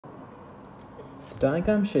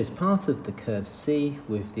Diagram shows part of the curve C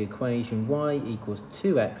with the equation y equals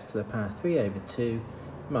 2x to the power 3 over 2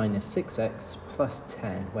 minus 6x plus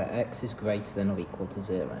 10, where x is greater than or equal to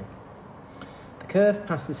 0. The curve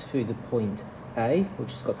passes through the point A,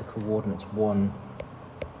 which has got the coordinates 1,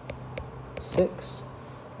 6,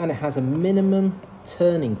 and it has a minimum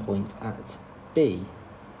turning point at B.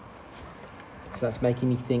 So that's making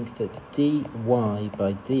me think that dy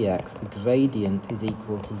by dx, the gradient, is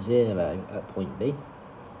equal to 0 at point B.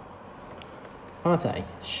 Part A,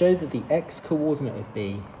 show that the x-coordinate of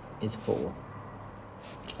B is 4.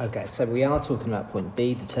 Okay, so we are talking about point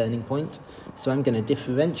B, the turning point. So I'm going to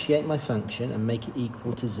differentiate my function and make it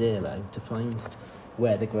equal to 0 to find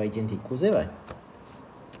where the gradient equals 0.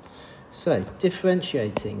 So,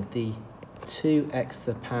 differentiating the 2x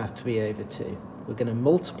to the power 3 over 2. We're going to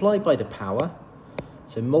multiply by the power.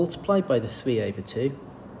 So multiply by the 3 over 2.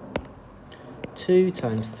 2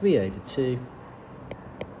 times 3 over 2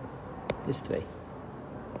 is 3.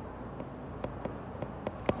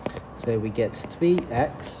 So we get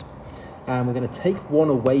 3x, and we're going to take 1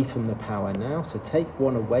 away from the power now. So take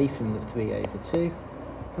 1 away from the 3 over 2,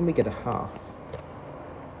 and we get a half.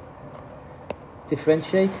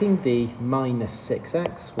 Differentiating, the minus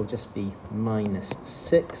 6x will just be minus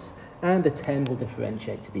 6, and the 10 will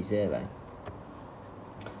differentiate to be 0.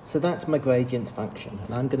 So that's my gradient function,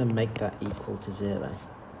 and I'm going to make that equal to 0.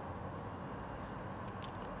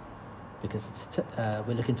 Because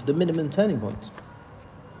we're looking for the minimum turning point.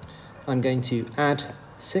 I'm going to add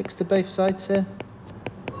 6 to both sides here.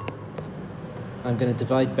 I'm going to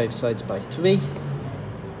divide both sides by 3.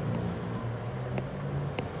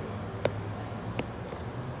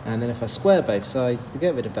 And then if I square both sides, to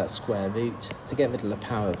get rid of that square root, to get rid of the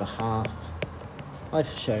power of a half, I've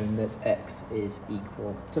shown that x is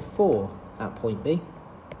equal to 4 at point B.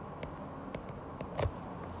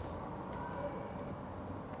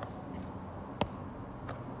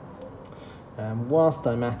 Whilst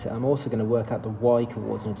I'm at it, I'm also going to work out the y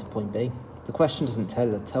coordinate of point B. The question doesn't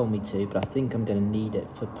tell me to, but I think I'm going to need it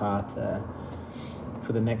for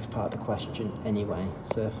the next part of the question anyway.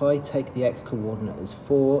 So if I take the x coordinate as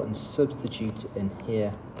 4 and substitute it in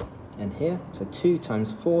here and here, so 2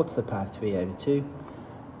 times 4 to the power 3 over 2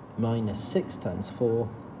 minus 6 times 4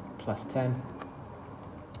 plus 10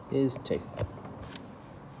 is 2.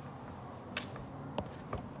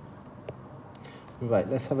 Right,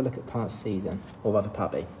 let's have a look at part C then, or rather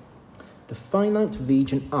part B. The finite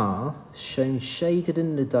region R, shown shaded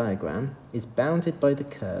in the diagram, is bounded by the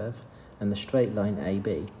curve and the straight line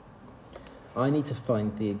AB. I need to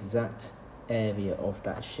find the exact area of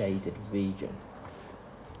that shaded region.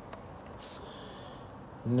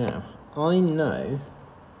 Now, I know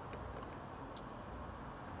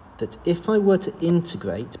that if I were to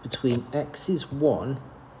integrate between x is 1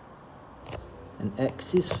 and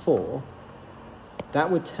x is 4, that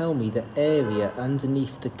would tell me the area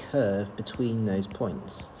underneath the curve between those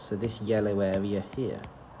points. So this yellow area here.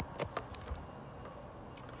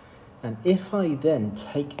 And if I then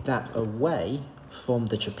take that away from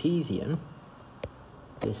the trapezium,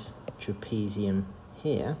 this trapezium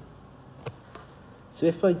here, so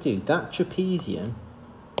if I do that trapezium,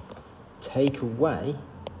 take away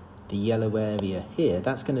the yellow area here,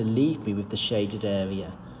 that's going to leave me with the shaded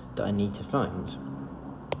area that I need to find.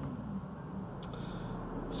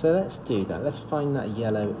 So let's do that. Let's find that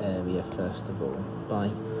yellow area first of all by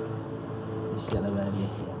this yellow area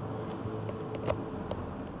here.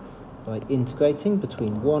 By integrating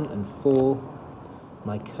between 1 and 4,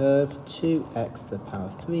 my curve 2x to the power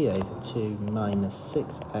 3 over 2 minus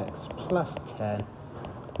 6x plus 10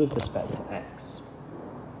 with respect to x.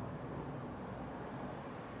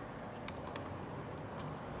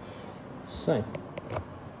 So,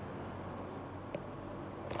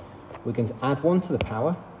 we're going to add 1 to the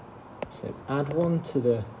power. So add 1 to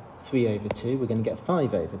the 3 over 2, we're going to get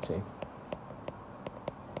 5 over 2.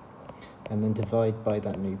 And then divide by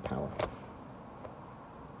that new power.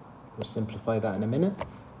 We'll simplify that in a minute.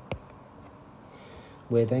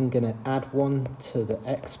 We're then going to add 1 to the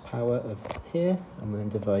x power of here, and then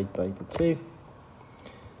divide by the 2.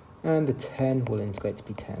 And the 10 will integrate to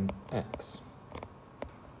be 10x.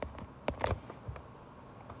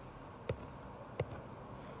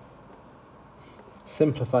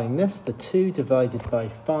 Simplifying this, the 2 divided by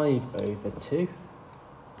 5 over 2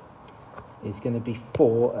 is going to be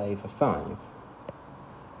 4 over 5,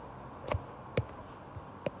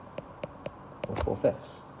 or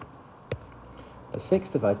 4/5. But 6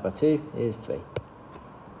 divided by 2 is 3.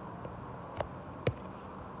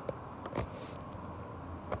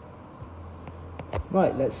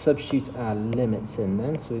 Right, let's substitute our limits in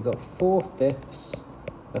then. So we've got 4/5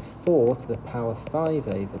 of 4 to the power 5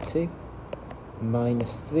 over 2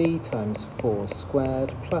 minus 3 times 4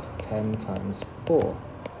 squared plus 10 times 4.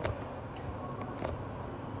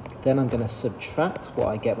 Then I'm going to subtract what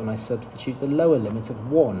I get when I substitute the lower limit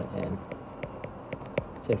of 1 in.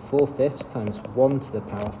 So 4/5 times 1 to the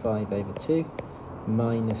power 5 over 2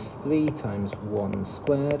 minus 3 times 1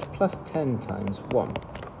 squared plus 10 times 1.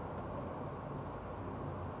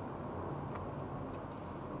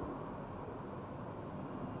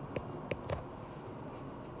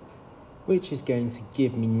 Which is going to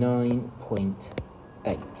give me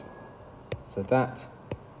 9.8. So that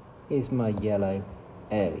is my yellow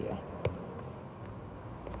area.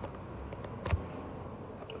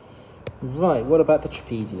 Right, what about the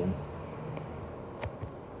trapezium?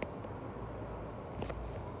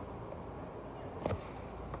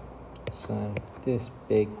 So this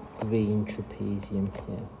big green trapezium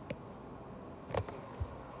here.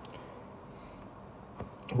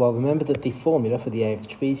 Well, remember that the formula for the area of the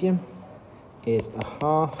trapezium is a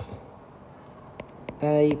half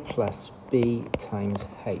A plus B times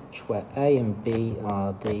H, where A and B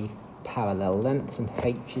are the parallel lengths and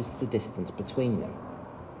H is the distance between them.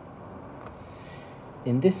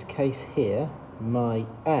 In this case here, my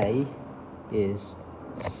A is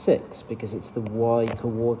 6 because it's the y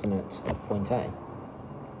coordinate of point A.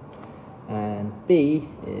 And B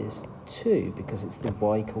is 2 because it's the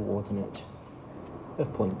y coordinate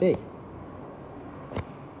of point B.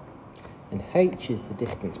 And H is the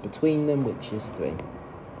distance between them, which is 3.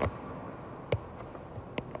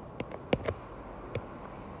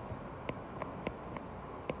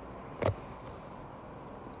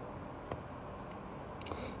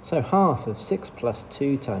 So half of 6 plus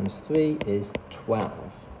 2 times 3 is 12.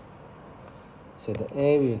 So the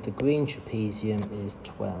area of the green trapezium is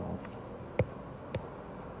 12.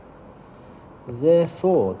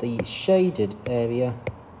 Therefore, the shaded area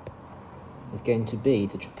is going to be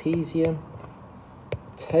the trapezium,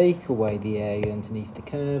 take away the area underneath the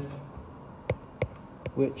curve,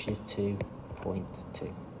 which is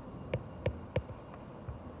 2.2.